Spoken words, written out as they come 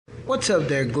What's up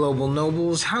there, Global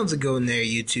Nobles? How's it going there,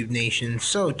 YouTube Nation?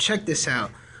 So, check this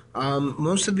out.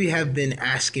 Most of you have been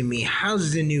asking me,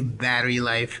 how's the new battery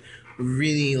life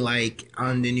really like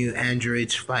on the new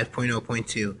Androids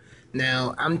 5.0.2?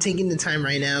 Now, I'm taking the time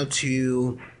right now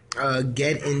to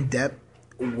get in depth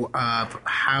of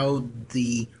how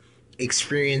the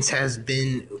experience has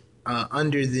been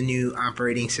under the new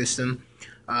operating system.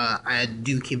 I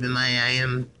do keep in mind I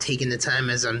am taking the time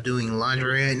as I'm doing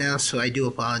laundry right now, so I do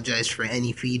apologize for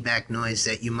any feedback noise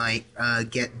that you might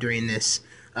get during this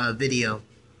video.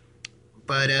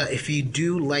 But if you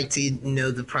do like to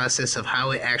know the process of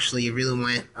how it actually really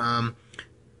went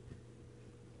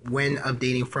when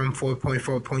updating from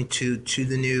 4.4.2 to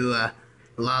the new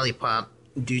Lollipop,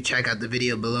 do check out the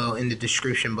video below in the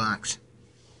description box.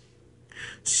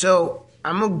 So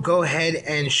I'm gonna go ahead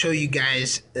and show you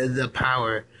guys the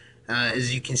power.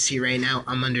 As you can see right now,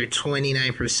 I'm under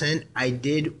 29%. I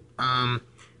did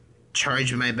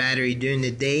charge my battery during the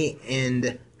day,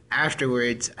 and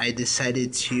afterwards I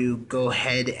decided to go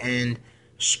ahead and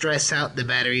stress out the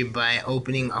battery by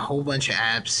opening a whole bunch of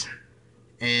apps.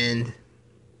 And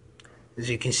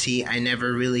as you can see, I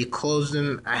never really closed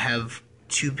them. I have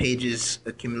 2 pages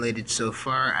accumulated so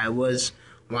far. I was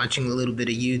watching a little bit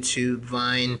of YouTube,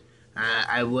 Vine.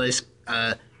 I was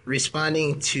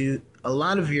responding to a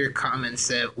lot of your comments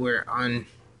that were on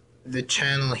the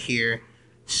channel here.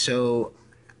 So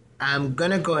I'm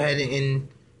gonna go ahead and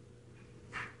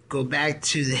go back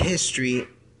to the history,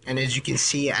 and as you can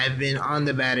see, I've been on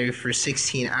the battery for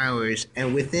 16 hours,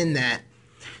 and within that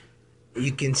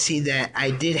you can see that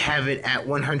I did have it at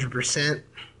 100%,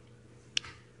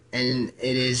 and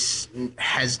it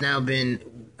has now been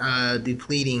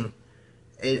depleting.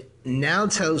 It now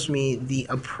tells me the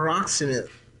approximate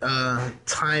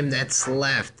time that's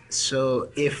left.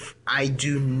 So if I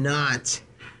do not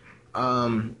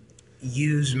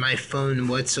use my phone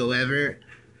whatsoever,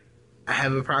 I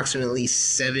have approximately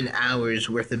 7 hours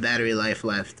worth of battery life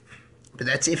left. But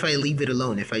that's if I leave it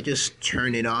alone. If I just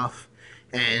turn it off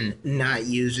and not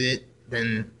use it,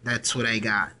 then that's what I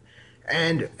got.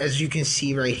 And as you can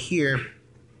see right here,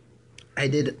 I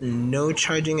did no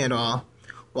charging at all.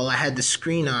 While I had the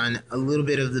screen on, a little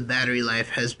bit of the battery life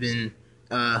has been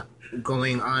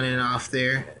going on and off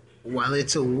there. While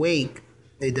it's awake,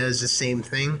 it does the same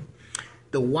thing.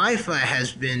 The Wi-Fi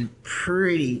has been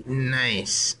pretty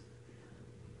nice.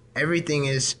 Everything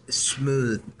is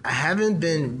smooth. I haven't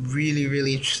been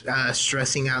really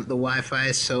stressing out the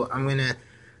Wi-Fi, so I'm gonna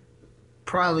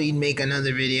probably make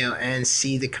another video and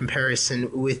see the comparison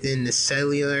within the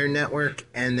cellular network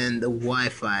and then the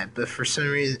Wi-Fi. But for some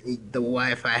reason, the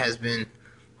Wi-Fi has been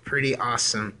pretty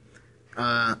awesome.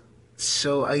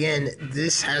 So again,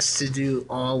 this has to do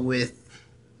all with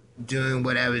doing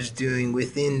what I was doing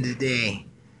within the day.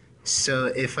 So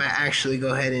if I actually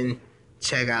go ahead and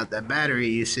check out the battery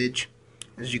usage,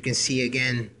 as you can see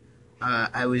again,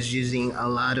 I was using a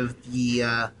lot of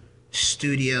the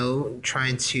studio,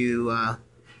 trying to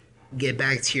get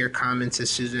back to your comments as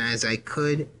soon as I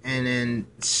could, and then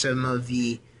some of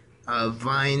the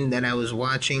Vine that I was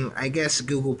watching. I guess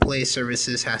Google Play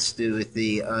services has to do with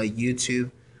the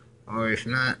YouTube, or if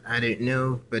not, I don't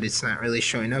know, but it's not really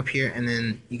showing up here. And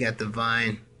then you got the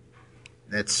Vine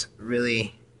that's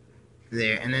really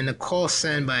there, and then the call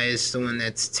standby is the one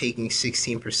that's taking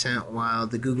 16%, while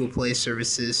the Google Play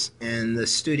services and the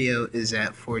studio is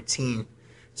at 14.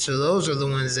 So those are the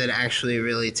ones that actually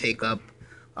really take up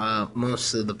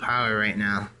most of the power right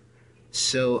now.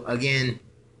 So again,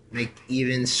 like,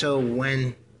 even so,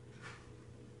 when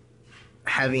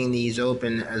having these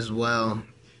open as well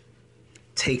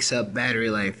takes up battery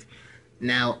life.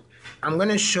 Now I'm going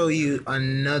to show you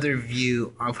another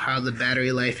view of how the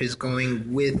battery life is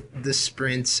going with the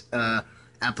Sprint's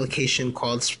application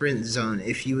called Sprint Zone.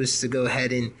 If you was to go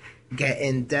ahead and get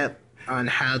in depth on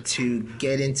how to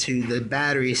get into the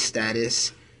battery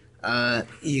status,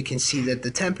 you can see that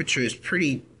the temperature is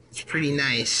pretty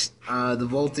nice. The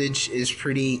voltage is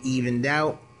pretty evened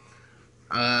out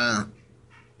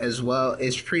as well.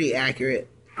 It's pretty accurate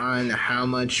on how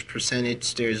much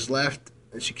percentage there's left.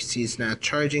 As you can see, it's not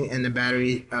charging, and the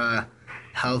battery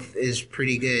health is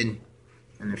pretty good.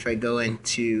 And if I go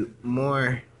into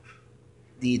more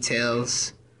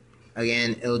details,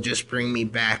 again, it'll just bring me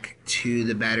back to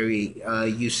the battery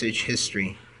usage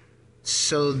history.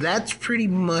 So that's pretty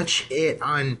much it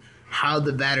on how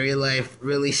the battery life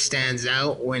really stands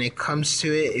out when it comes to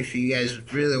it. If you guys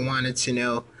really wanted to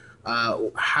know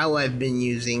how I've been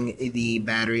using the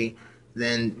battery,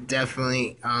 then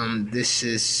definitely this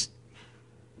is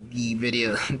the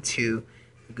video to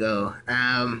go.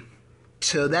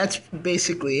 So that's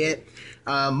basically it.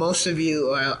 Most of you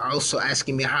are also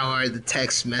asking me how are the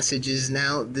text messages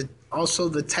now. Also,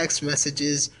 the text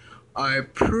messages are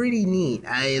pretty neat.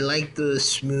 I like the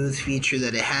smooth feature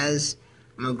that it has.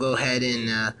 I'm gonna go ahead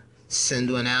and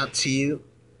send one out to you.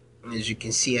 As you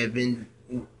can see, I've been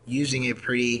using it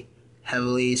pretty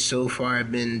heavily so far.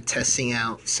 I've been testing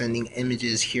out sending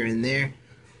images here and there,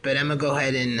 but I'm gonna go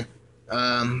ahead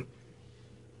and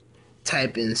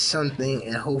type in something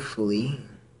and hopefully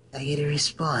I get a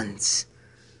response.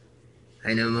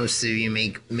 I know most of you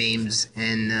make memes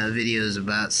and videos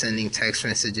about sending text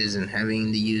messages and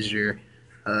having the user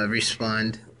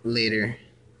respond later.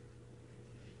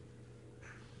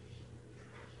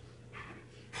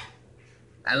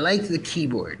 I like the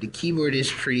keyboard. The keyboard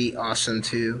is pretty awesome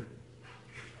too.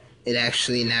 It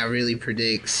actually now really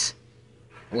predicts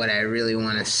what I really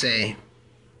want to say.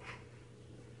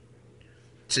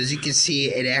 So as you can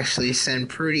see, it actually sent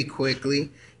pretty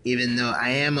quickly, even though I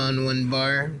am on 1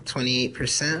 bar,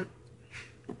 28%.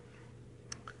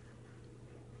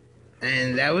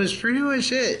 And that was pretty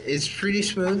much it. It's pretty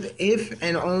smooth if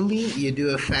and only you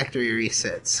do a factory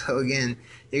reset. So again,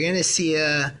 you're going to see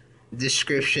a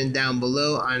description down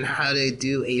below on how to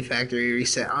do a factory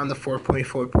reset on the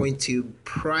 4.4.2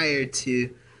 prior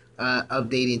to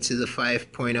updating to the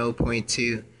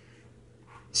 5.0.2.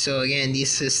 So again,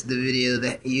 this is the video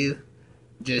that you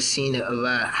just seen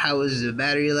about how is the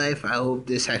battery life. I hope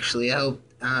this actually helped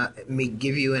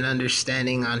give you an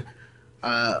understanding on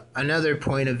another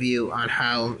point of view on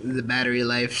how the battery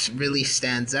life really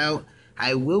stands out.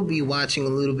 I will be watching a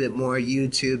little bit more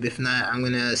YouTube. If not, I'm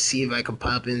going to see if I can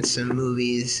pop in some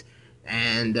movies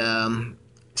and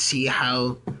see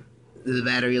how the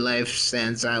battery life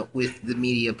stands out with the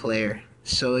media player.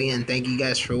 So again, thank you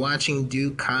guys for watching. Do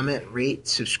comment, rate,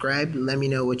 subscribe. Let me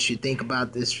know what you think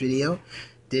about this video.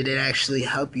 Did it actually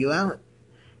help you out?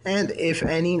 And if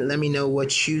any, let me know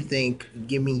what you think.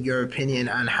 Give me your opinion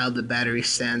on how the battery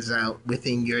stands out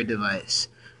within your device.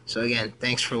 So again,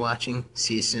 thanks for watching.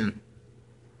 See you soon.